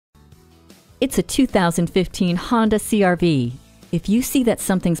It's a 2015 Honda CR-V. If you see that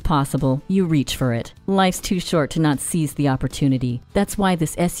something's possible, you reach for it. Life's too short to not seize the opportunity. That's why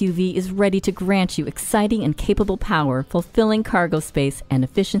this SUV is ready to grant you exciting and capable power, fulfilling cargo space, and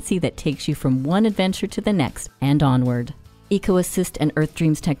efficiency that takes you from one adventure to the next and onward. EcoAssist and Earth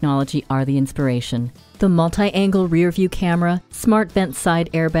Dreams technology are the inspiration. The multi-angle rear view camera, smart vent side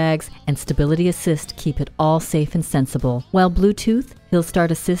airbags, and stability assist keep it all safe and sensible. While Bluetooth, Hill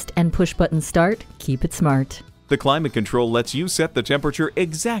Start Assist, and push-button start keep it smart. The climate control lets you set the temperature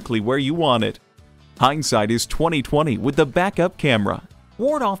exactly where you want it. Hindsight is 20/20 with the backup camera.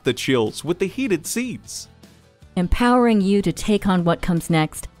 Ward off the chills with the heated seats. Empowering you to take on what comes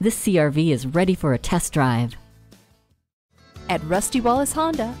next, this CR-V is ready for a test drive. At Rusty Wallis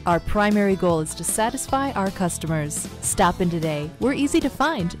Honda, our primary goal is to satisfy our customers. Stop in today. We're easy to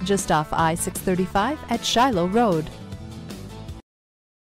find just off I-635 at Shiloh Road.